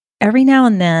Every now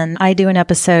and then, I do an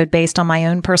episode based on my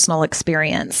own personal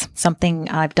experience, something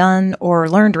I've done or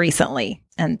learned recently,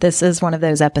 and this is one of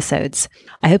those episodes.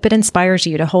 I hope it inspires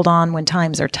you to hold on when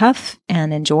times are tough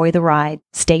and enjoy the ride.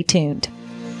 Stay tuned.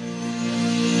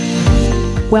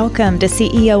 Welcome to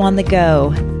CEO on the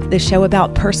Go, the show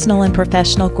about personal and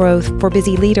professional growth for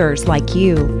busy leaders like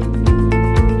you.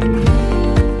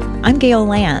 I'm Gail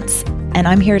Lance, and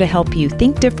I'm here to help you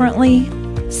think differently,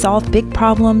 solve big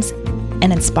problems,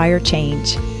 and inspire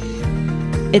change.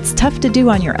 It's tough to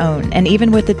do on your own and even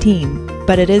with a team,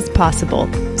 but it is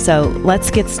possible. So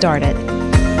let's get started.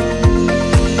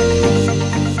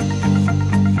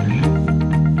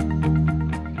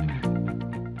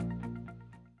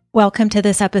 Welcome to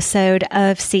this episode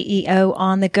of CEO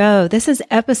on the Go. This is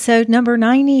episode number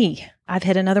 90. I've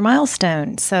hit another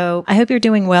milestone, so I hope you're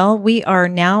doing well. We are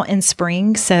now in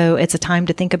spring, so it's a time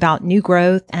to think about new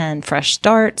growth and fresh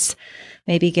starts.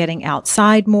 Maybe getting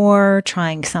outside more,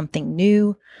 trying something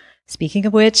new. Speaking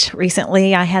of which,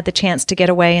 recently I had the chance to get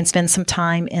away and spend some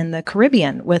time in the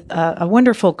Caribbean with a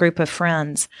wonderful group of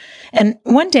friends. And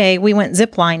one day we went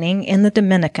ziplining in the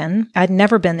Dominican. I'd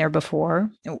never been there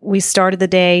before. We started the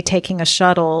day taking a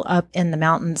shuttle up in the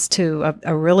mountains to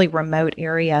a really remote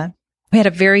area. We had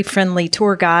a very friendly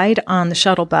tour guide on the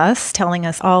shuttle bus telling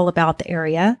us all about the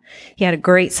area. He had a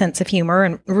great sense of humor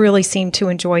and really seemed to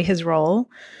enjoy his role.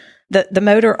 The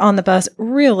motor on the bus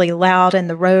really loud and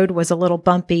the road was a little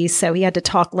bumpy, so he had to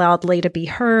talk loudly to be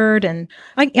heard. And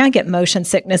I get motion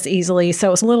sickness easily, so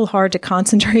it was a little hard to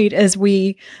concentrate as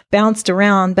we bounced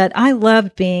around. But I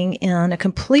loved being in a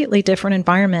completely different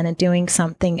environment and doing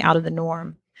something out of the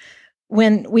norm.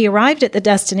 When we arrived at the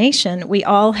destination, we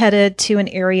all headed to an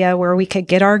area where we could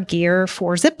get our gear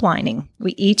for ziplining.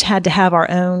 We each had to have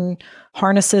our own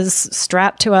harnesses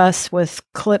strapped to us with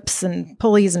clips and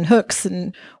pulleys and hooks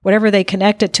and whatever they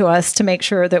connected to us to make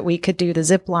sure that we could do the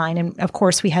zip line. And of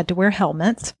course, we had to wear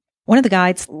helmets. One of the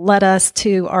guides led us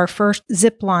to our first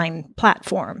zip line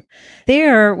platform.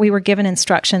 There, we were given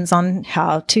instructions on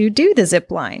how to do the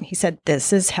zip line. He said,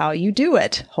 "This is how you do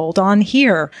it. Hold on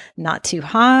here. Not too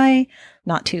high,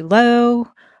 not too low.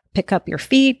 Pick up your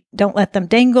feet. Don't let them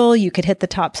dangle. You could hit the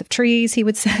tops of trees," he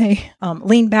would say.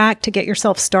 Lean back to get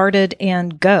yourself started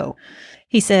and go.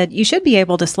 He said, "You should be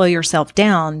able to slow yourself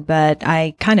down," but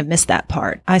I kind of missed that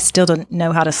part. I still don't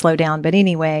know how to slow down. But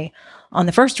anyway, on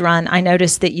the first run, I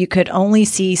noticed that you could only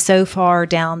see so far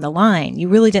down the line. You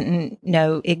really didn't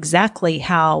know exactly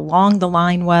how long the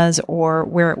line was or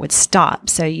where it would stop.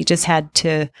 So you just had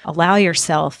to allow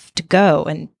yourself to go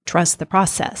and trust the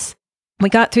process. We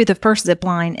got through the first zip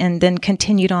line and then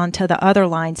continued on to the other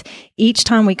lines. Each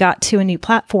time we got to a new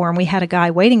platform, we had a guy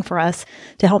waiting for us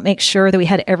to help make sure that we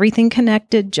had everything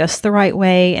connected just the right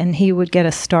way, and he would get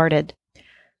us started.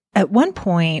 At one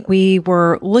point, we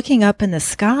were looking up in the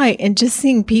sky and just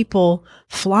seeing people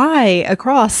fly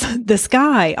across the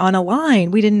sky on a line.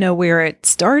 We didn't know where it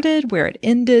started, where it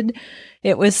ended.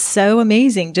 It was so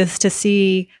amazing just to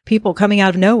see people coming out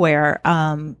of nowhere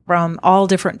from all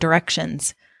different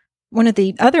directions. One of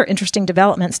the other interesting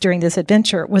developments during this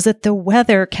adventure was that the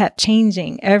weather kept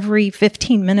changing. Every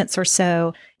 15 minutes or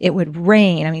so, it would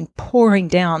rain, pouring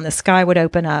down. The sky would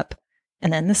open up,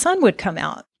 and then the sun would come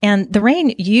out. And the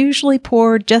rain usually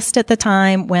poured just at the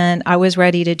time when I was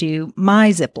ready to do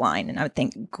my zip line, and I would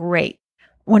think, great.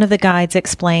 One of the guides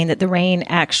explained that the rain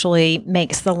actually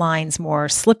makes the lines more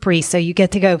slippery, so you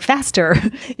get to go faster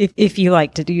if you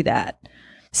like to do that.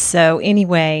 So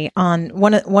anyway, on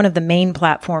one of the main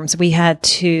platforms, we had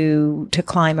to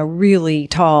climb a really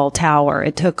tall tower.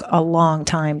 It took a long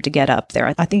time to get up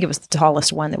there. I think it was the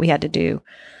tallest one that we had to do.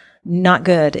 Not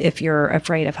good if you're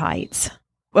afraid of heights.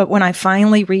 But when I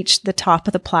finally reached the top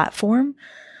of the platform,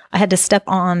 I had to step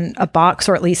on a box,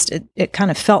 or at least it kind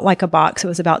of felt like a box. It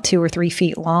was about 2 or 3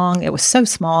 feet long. It was so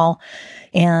small.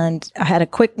 And I had a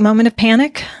quick moment of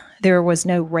panic. There was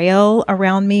no rail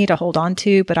around me to hold on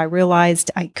to, but I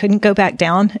realized I couldn't go back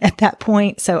down at that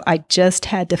point. So I just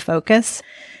had to focus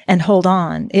and hold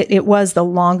on. It was the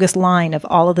longest line of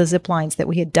all of the zip lines that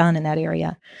we had done in that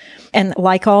area. And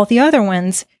like all the other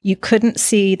ones, you couldn't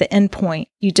see the end point.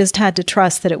 You just had to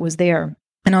trust that it was there.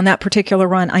 And on that particular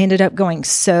run, I ended up going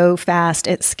so fast,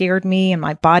 it scared me, and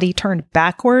my body turned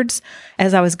backwards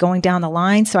as I was going down the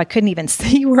line, so I couldn't even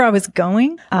see where I was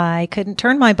going. I couldn't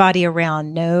turn my body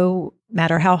around, no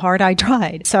matter how hard I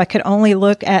tried. So I could only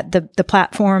look at the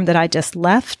platform that I just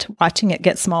left, watching it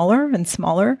get smaller and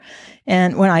smaller.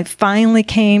 And when I finally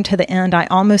came to the end, I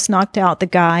almost knocked out the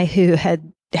guy who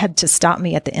had to stop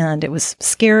me at the end. It was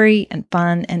scary and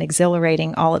fun and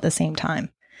exhilarating all at the same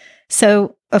time.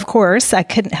 So, of course, I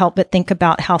couldn't help but think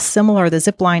about how similar the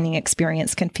ziplining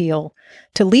experience can feel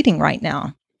to leading right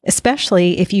now,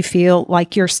 especially if you feel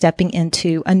like you're stepping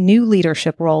into a new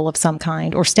leadership role of some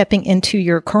kind or stepping into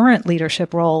your current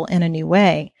leadership role in a new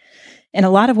way. In a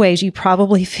lot of ways, you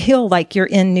probably feel like you're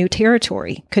in new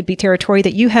territory. Could be territory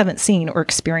that you haven't seen or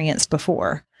experienced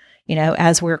before.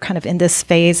 As we're kind of in this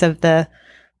phase of the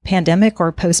pandemic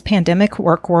or post-pandemic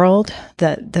work world,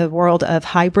 the world of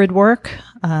hybrid work.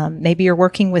 Maybe you're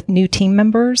working with new team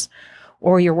members,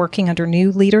 or you're working under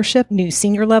new leadership, new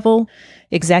senior level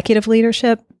executive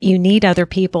leadership. You need other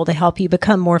people to help you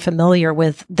become more familiar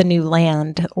with the new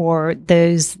land, or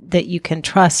those that you can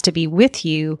trust to be with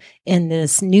you in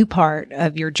this new part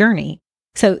of your journey.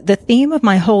 So the theme of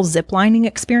my whole ziplining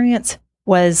experience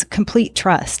was complete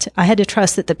trust. I had to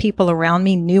trust that the people around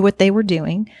me knew what they were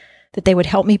doing, that they would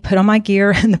help me put on my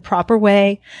gear in the proper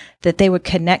way, that they would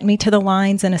connect me to the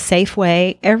lines in a safe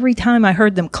way. Every time I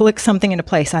heard them click something into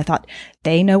place, I thought,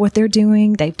 they know what they're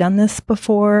doing. They've done this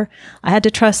before. I had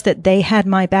to trust that they had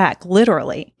my back,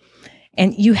 literally.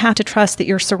 And you have to trust that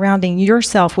you're surrounding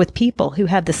yourself with people who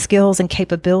have the skills and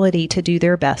capability to do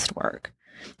their best work.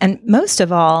 And most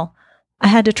of all, I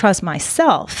had to trust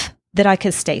myself that I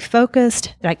could stay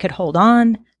focused, that I could hold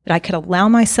on, that I could allow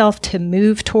myself to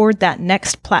move toward that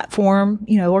next platform,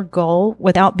 or goal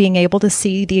without being able to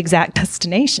see the exact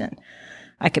destination.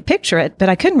 I could picture it, but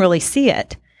I couldn't really see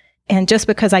it. And just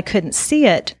because I couldn't see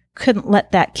it, couldn't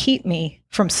let that keep me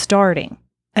from starting.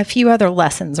 A few other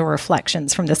lessons or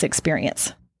reflections from this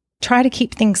experience. Try to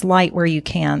keep things light where you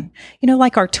can.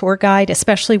 Like our tour guide,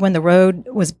 especially when the road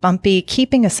was bumpy,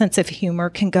 keeping a sense of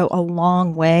humor can go a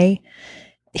long way.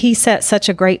 He set such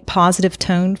a great positive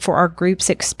tone for our group's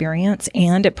experience,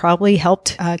 and it probably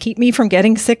helped keep me from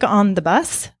getting sick on the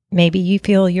bus. Maybe you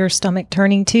feel your stomach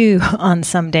turning too on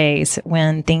some days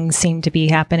when things seem to be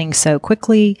happening so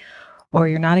quickly, or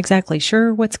you're not exactly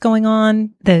sure what's going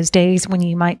on. Those days when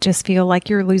you might just feel like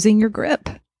you're losing your grip.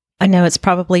 I know it's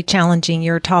probably challenging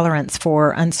your tolerance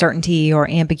for uncertainty or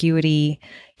ambiguity,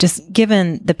 just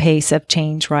given the pace of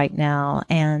change right now.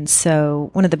 And so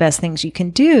one of the best things you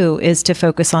can do is to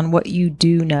focus on what you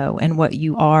do know and what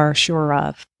you are sure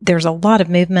of. There's a lot of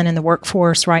movement in the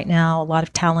workforce right now, a lot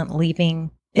of talent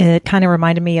leaving. It kind of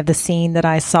reminded me of the scene that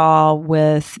I saw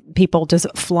with people just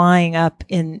flying up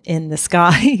in the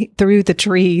sky through the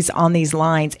trees on these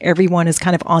lines. Everyone is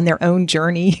kind of on their own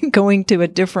journey, going to a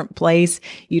different place.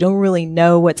 You don't really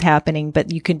know what's happening,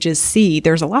 but you can just see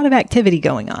there's a lot of activity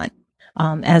going on.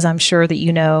 As I'm sure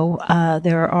that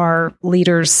there are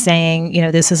leaders saying,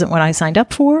 this isn't what I signed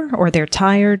up for, or they're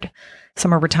tired.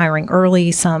 Some are retiring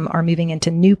early. Some are moving into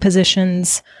new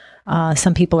positions.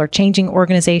 Some people are changing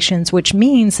organizations, which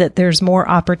means that there's more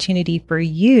opportunity for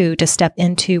you to step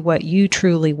into what you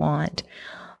truly want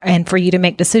and for you to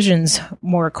make decisions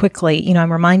more quickly.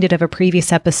 I'm reminded of a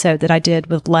previous episode that I did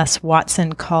with Les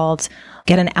Watson called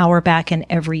Get an Hour Back in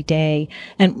Every Day.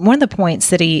 And one of the points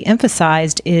that he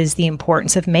emphasized is the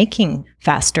importance of making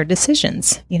faster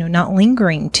decisions, not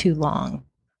lingering too long.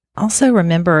 Also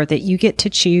remember that you get to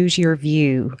choose your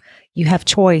view. You have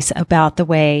choice about the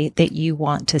way that you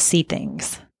want to see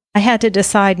things. I had to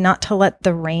decide not to let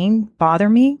the rain bother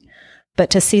me, but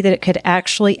to see that it could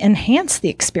actually enhance the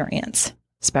experience,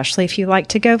 especially if you like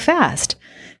to go fast.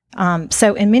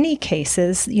 So in many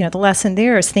cases, the lesson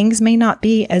there is things may not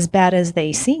be as bad as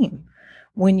they seem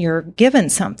when you're given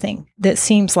something that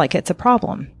seems like it's a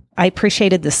problem. I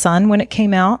appreciated the sun when it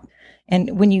came out.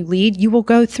 And when you lead, you will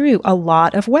go through a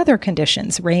lot of weather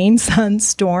conditions, rain, sun,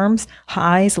 storms,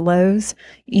 highs, lows.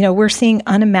 We're seeing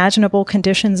unimaginable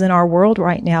conditions in our world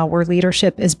right now where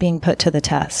leadership is being put to the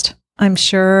test. I'm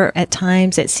sure at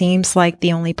times it seems like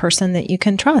the only person that you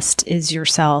can trust is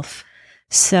yourself.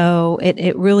 So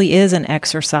it really is an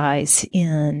exercise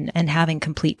in and having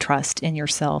complete trust in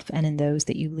yourself and in those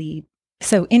that you lead.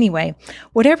 So anyway,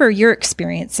 whatever you're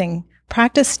experiencing,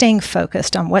 practice staying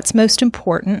focused on what's most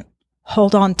important.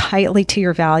 Hold on tightly to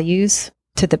your values,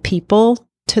 to the people,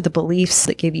 to the beliefs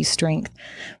that give you strength.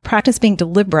 Practice being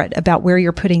deliberate about where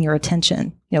you're putting your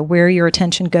attention. Where your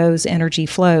attention goes, energy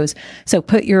flows. So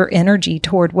put your energy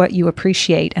toward what you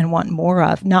appreciate and want more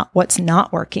of, not what's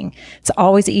not working. It's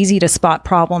always easy to spot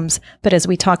problems, but as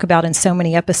we talk about in so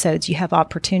many episodes, you have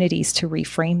opportunities to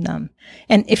reframe them.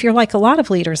 And if you're like a lot of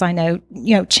leaders I know,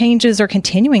 changes are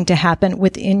continuing to happen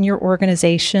within your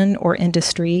organization or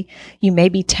industry. You may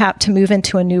be tapped to move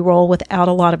into a new role without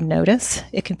a lot of notice.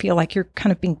 It can feel like you're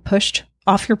kind of being pushed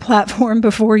off your platform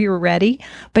before you're ready,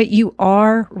 but you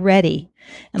are ready.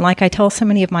 And like I tell so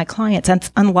many of my clients,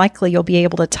 it's unlikely you'll be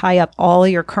able to tie up all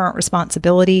your current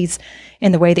responsibilities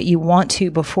in the way that you want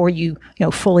to before you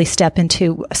fully step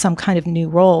into some kind of new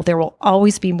role. There will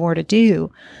always be more to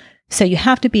do. So you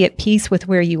have to be at peace with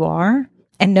where you are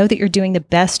and know that you're doing the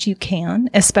best you can,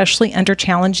 especially under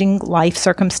challenging life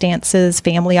circumstances,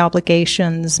 family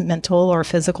obligations, mental or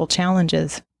physical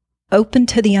challenges. Open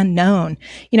to the unknown.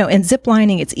 In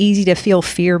ziplining, it's easy to feel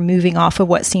fear moving off of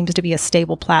what seems to be a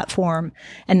stable platform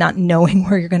and not knowing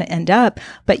where you're going to end up.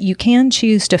 But you can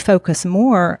choose to focus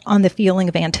more on the feeling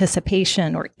of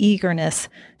anticipation or eagerness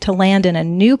to land in a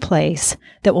new place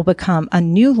that will become a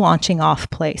new launching off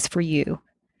place for you.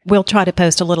 We'll try to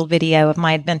post a little video of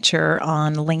my adventure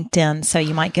on LinkedIn so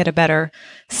you might get a better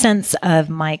sense of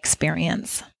my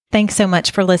experience. Thanks so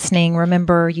much for listening.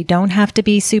 Remember, you don't have to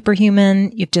be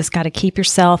superhuman. You've just got to keep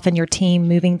yourself and your team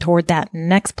moving toward that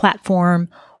next platform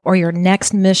or your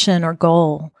next mission or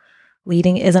goal.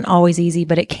 Leading isn't always easy,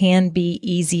 but it can be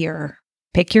easier.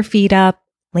 Pick your feet up,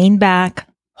 lean back,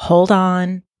 hold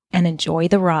on, and enjoy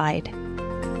the ride.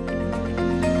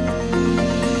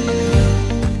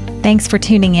 Thanks for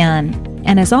tuning in.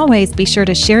 And as always, be sure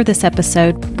to share this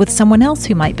episode with someone else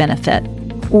who might benefit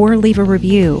or leave a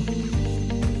review.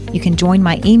 You can join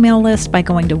my email list by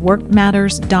going to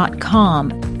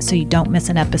workmatters.com so you don't miss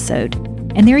an episode.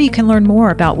 And there you can learn more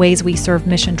about ways we serve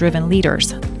mission-driven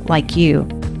leaders like you.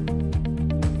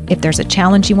 If there's a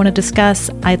challenge you want to discuss,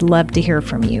 I'd love to hear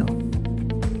from you.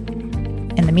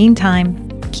 In the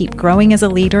meantime, keep growing as a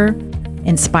leader,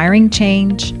 inspiring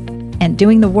change, and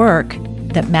doing the work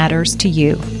that matters to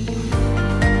you.